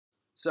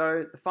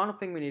So the final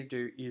thing we need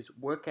to do is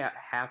work out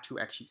how to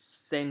actually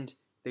send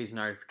these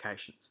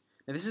notifications.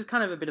 Now this is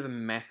kind of a bit of a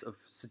mess of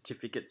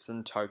certificates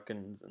and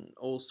tokens and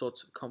all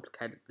sorts of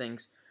complicated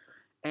things,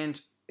 and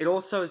it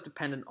also is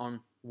dependent on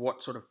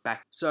what sort of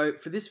back. So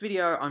for this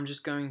video I'm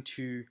just going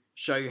to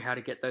show you how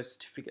to get those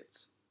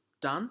certificates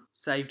done,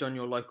 saved on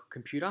your local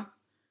computer,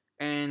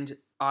 and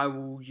I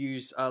will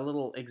use a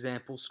little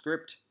example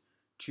script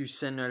to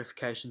send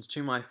notifications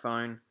to my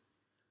phone,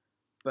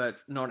 but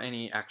not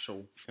any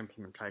actual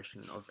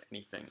implementation of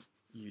anything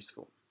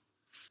useful.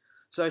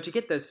 So to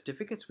get those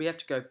certificates, we have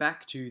to go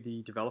back to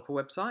the developer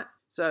website.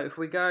 So if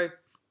we go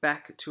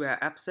back to our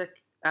app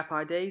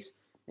IDs,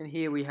 and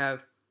here we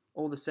have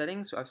all the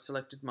settings. I've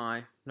selected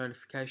my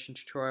notification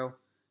tutorial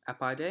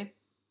app ID.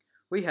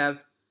 We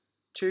have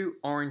two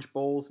orange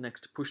balls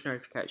next to push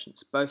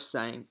notifications, both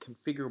saying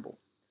configurable.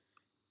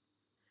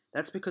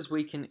 That's because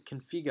we can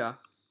configure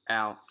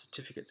our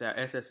certificates, our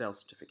SSL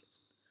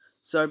certificates.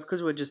 So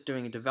because we're just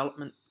doing a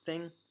development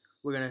thing,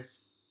 we're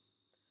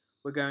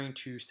going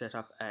to set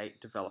up a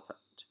developer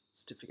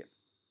certificate.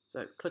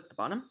 So click the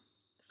button.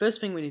 First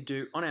thing we need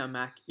to do on our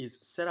Mac is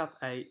set up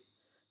a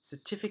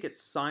certificate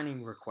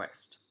signing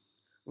request.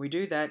 We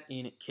do that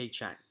in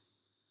Keychain.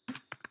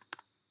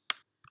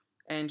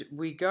 And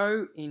we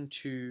go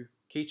into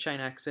Keychain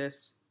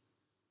Access,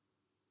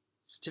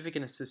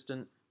 Certificate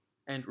Assistant,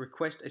 and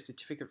request a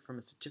certificate from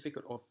a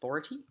certificate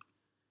authority.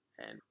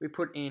 And you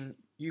put in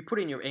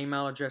your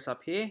email address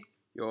up here,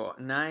 your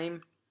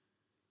name.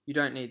 You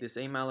don't need this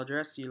email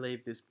address, you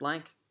leave this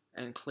blank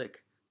and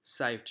click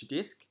Save to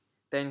Disk,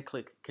 then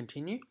click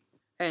Continue.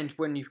 And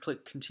when you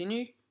click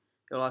Continue,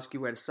 it'll ask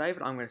you where to save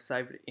it. I'm going to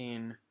save it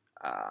in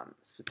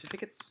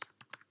Certificates.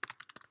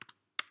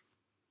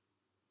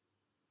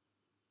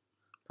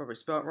 Probably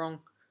spell it wrong.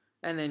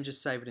 And then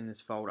just save it in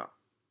this folder.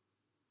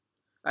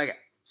 Okay,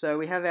 so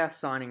we have our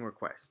signing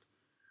request.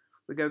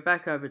 We go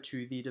back over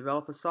to the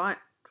developer site,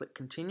 click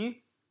Continue,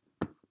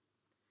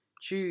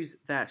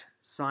 choose that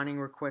signing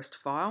request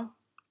file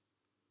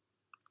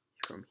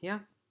from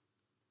here,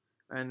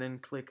 and then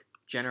click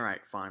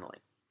Generate finally.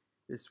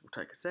 This will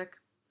take a sec,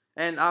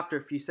 and after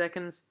a few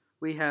seconds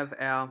we have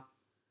our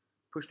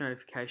push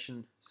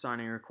notification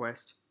signing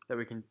request that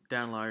we can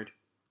download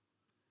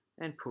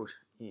and put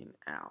in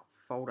our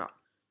folder.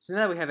 So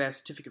now we have our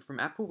certificate from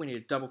Apple. We need to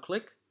double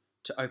click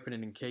to open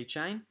it in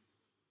Keychain,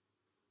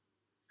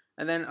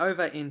 and then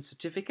over in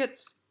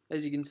certificates,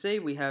 as you can see,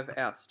 we have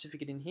our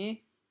certificate in here.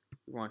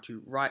 We want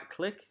to right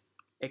click,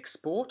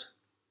 export,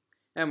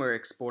 and we're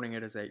exporting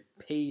it as a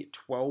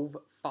P12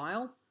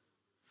 file.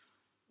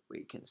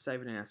 We can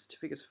save it in our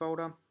certificates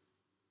folder,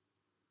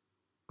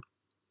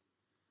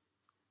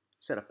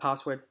 set a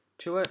password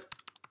to it,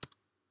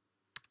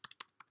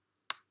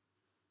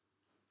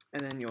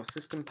 and then your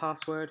system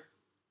password,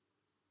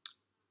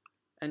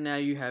 and now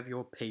you have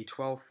your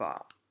P12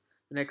 file.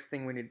 The next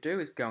thing we need to do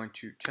is go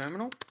into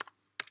Terminal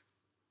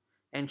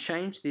and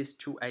change this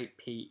to a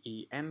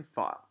PEM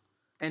file.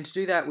 And to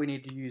do that, we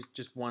need to use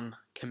just one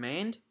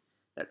command.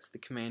 That's the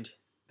command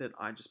that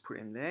I just put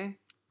in there.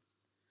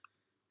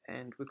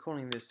 And we're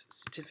calling this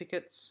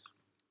certificates.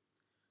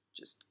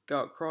 Just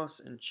go across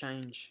and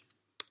change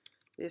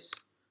this.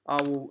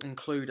 I will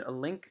include a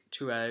link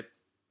to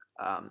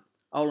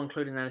I'll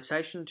include an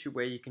annotation to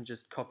where you can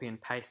just copy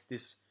and paste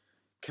this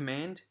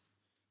command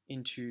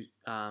into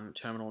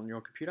terminal on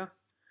your computer.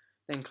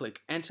 Then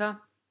click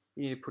enter.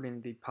 You need to put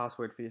in the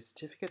password for your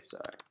certificate.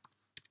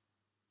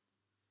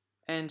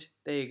 And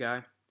there you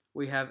go.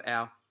 We have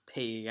our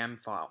PEM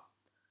file.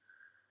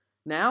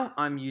 Now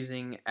I'm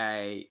using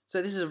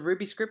so this is a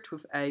Ruby script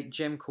with a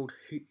gem called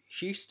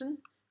Houston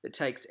that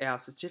takes our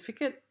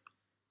certificate,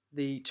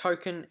 the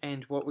token,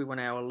 and what we want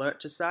our alert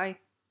to say,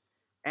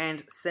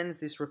 and sends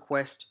this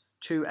request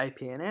to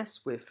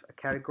APNS with a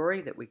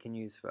category that we can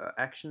use for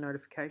action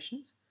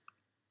notifications,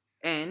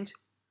 and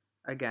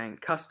again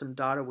custom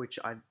data, which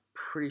I'm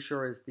pretty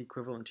sure is the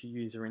equivalent to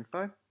user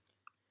info.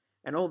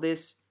 And all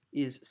this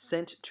is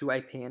sent to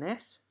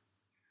APNS,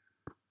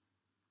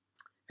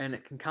 and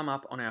it can come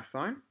up on our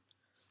phone.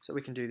 So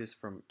we can do this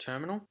from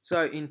Terminal.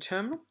 So in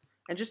Terminal,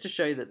 and just to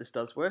show you that this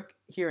does work,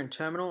 here in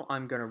Terminal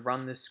I'm going to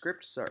run this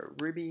script. So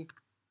Ruby,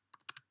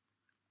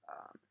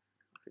 I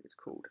think it's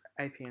called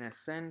APNS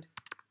send.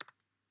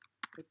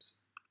 Oops.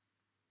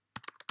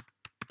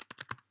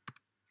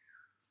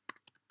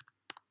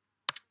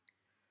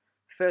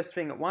 First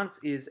thing at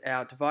once is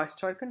our device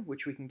token,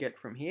 which we can get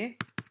from here.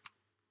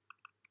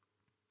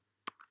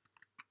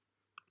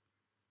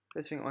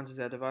 First thing at once is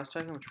our device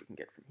token, which we can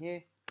get from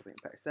here. We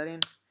can paste that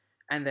in.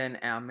 And then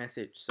our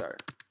message,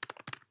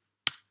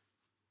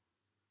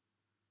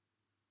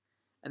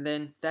 and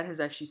then that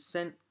has actually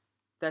sent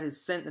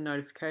the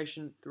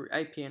notification through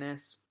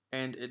APNS,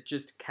 and it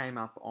just came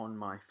up on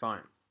my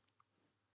phone.